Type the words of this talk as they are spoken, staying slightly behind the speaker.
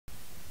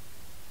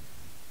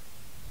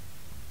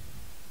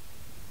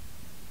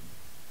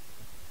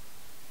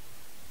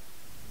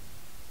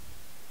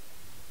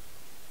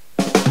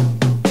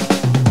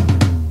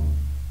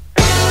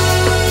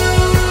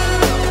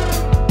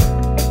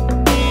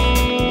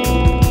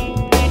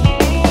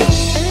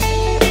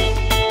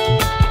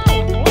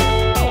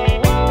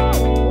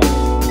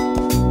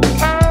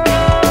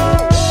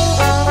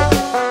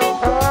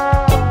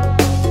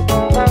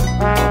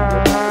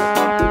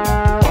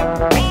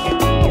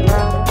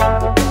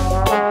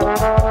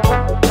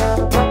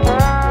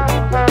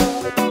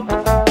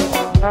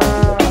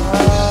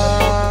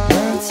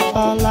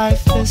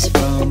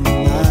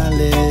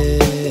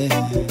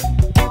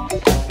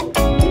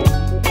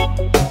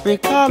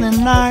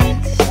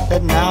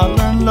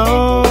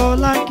glow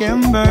like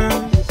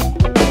embers.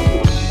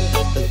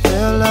 The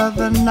thrill of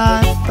a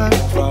knife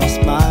across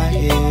my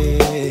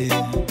head.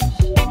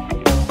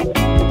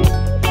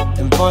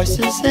 And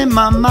voices in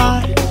my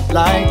mind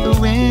like the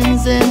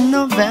winds in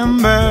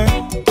November.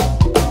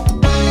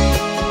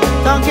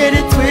 Don't get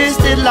it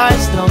twisted,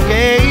 life's no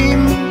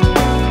game.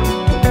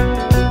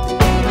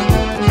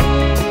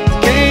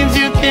 Games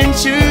you can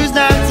choose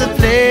not to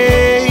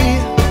play.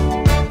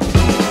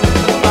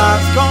 The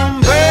fire's gonna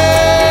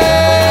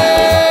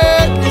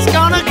burn, it's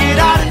gonna get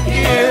out of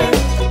here.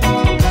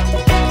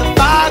 The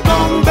fire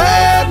gonna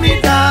burn me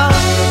down,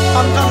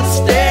 I'm gonna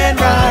stand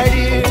right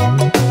here.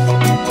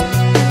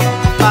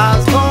 The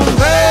fire's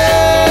gonna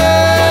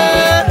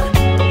burn,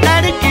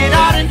 let it get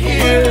out of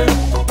here.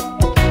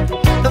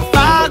 The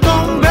fire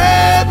gonna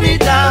burn me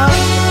down,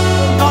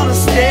 I'm gonna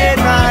stand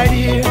right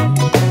here.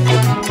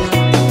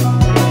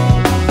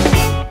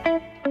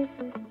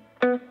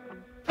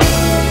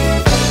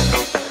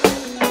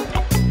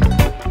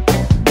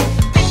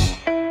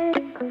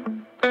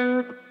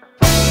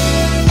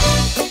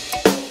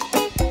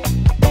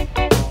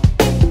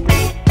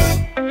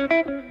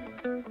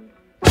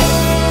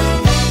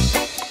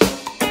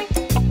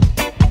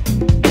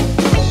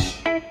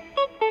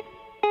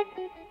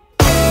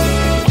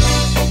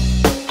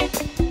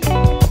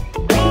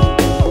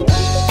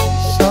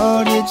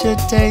 You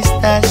taste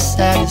that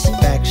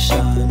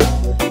satisfaction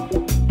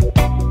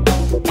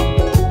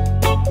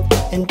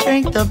and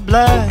drink the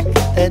blood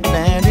that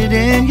landed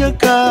in your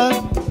cup,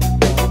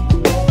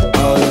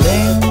 or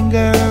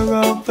linger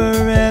over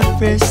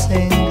every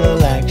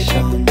single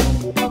action.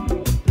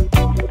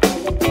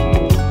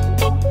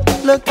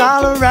 Look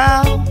all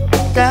around,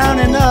 down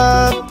and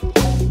up.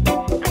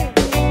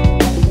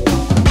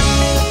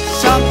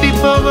 Some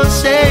people will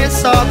say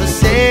it's all the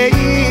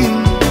same,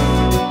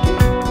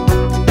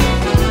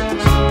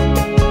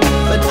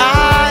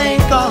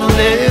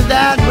 live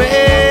that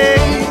way.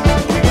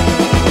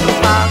 The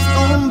fire's gonna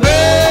burn, it's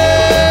gonna get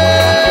out of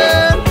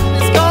here.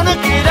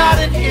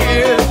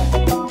 The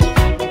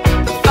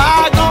fire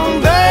gonna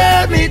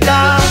burn me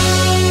down,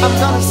 I'm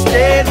gonna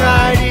stay right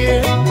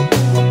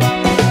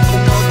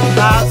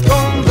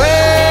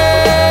here.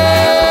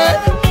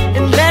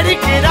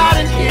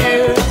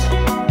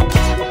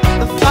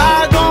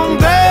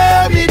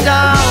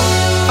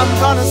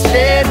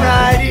 The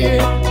fire's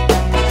gonna burn,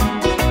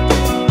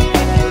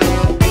 and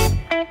let it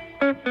get out of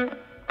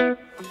here.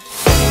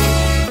 The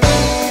fire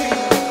gonna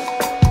burn me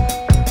down,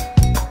 I'm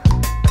gonna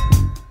stay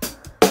right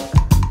here.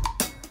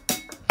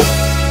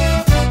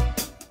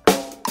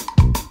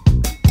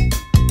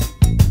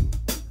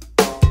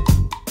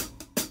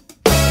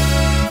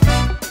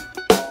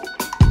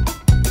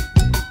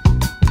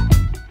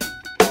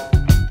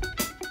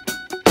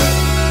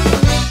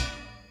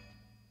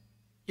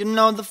 You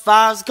know the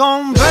fire's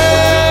gonna burn,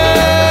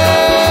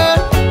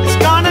 it's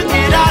gonna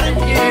get out of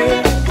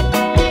here.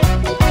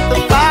 The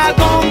fire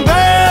gonna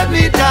burn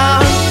me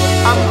down,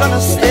 I'm gonna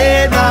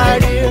stay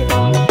right here.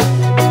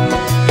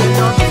 You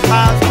know the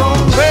fire's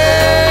gonna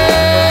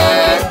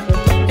burn,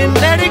 and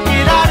let it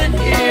get out of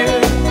here.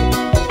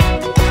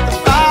 The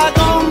fire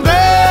gonna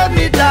burn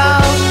me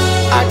down,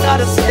 I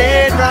gotta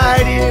stay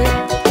right here,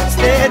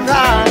 stay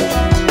right here.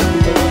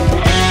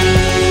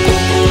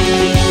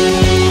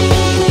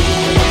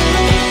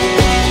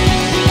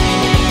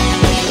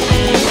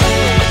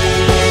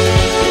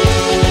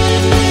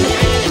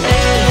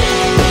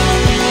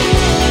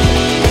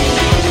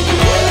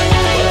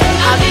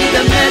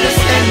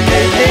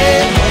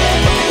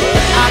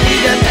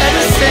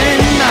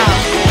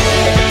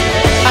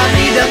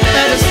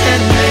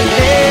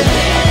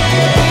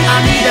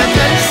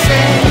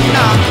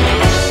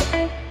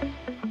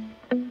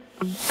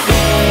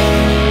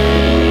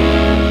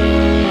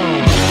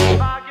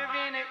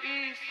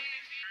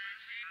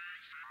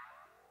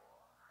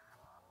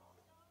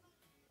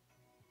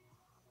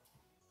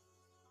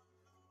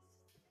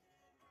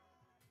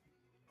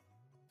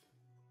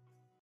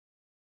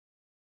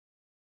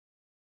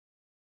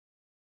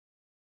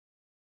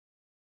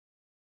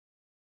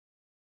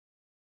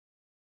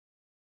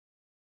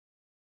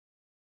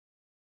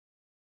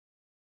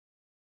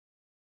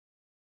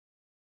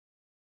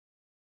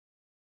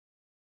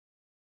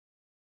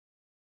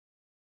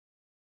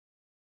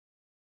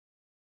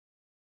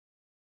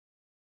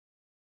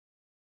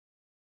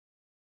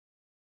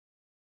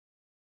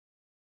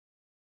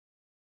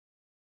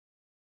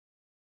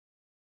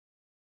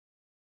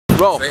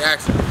 Bro, say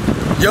action.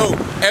 Yo,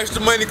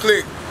 Extra Money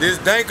Click. This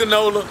is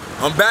Dankanola.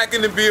 I'm back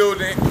in the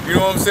building. You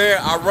know what I'm saying?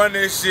 I run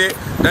this shit.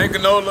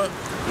 Dankanola.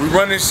 We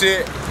run this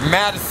shit.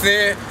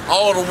 Madison,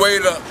 all the way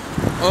to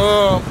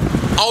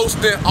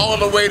Austin, all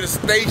the way to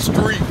State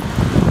Street.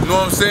 You know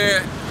what I'm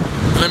saying?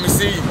 Let me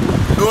see.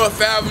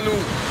 North Avenue,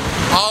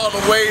 all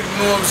the way, you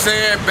know what I'm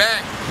saying,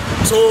 back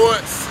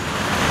towards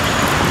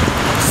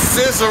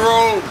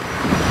Cicero.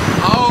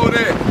 All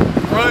that.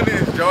 Run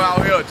this, Joe, out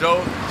here,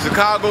 Joe.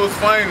 Chicago's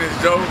finest,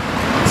 Joe.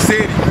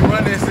 City, we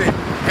run this shit.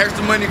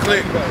 Extra Money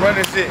Click, run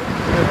this shit.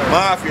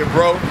 Mafia,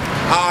 bro.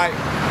 Alright,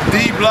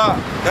 D Block,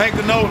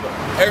 Dankanola,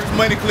 Extra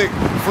Money Click,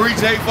 free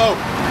J4.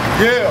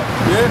 Yeah,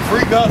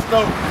 free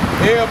Gusto.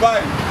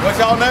 Everybody, what's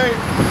y'all name?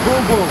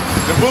 Boom Boom.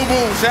 The Boom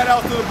Boom. Shout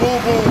out to the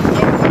Boom Boom.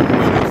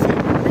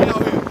 We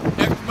out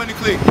here. Extra Money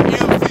Click.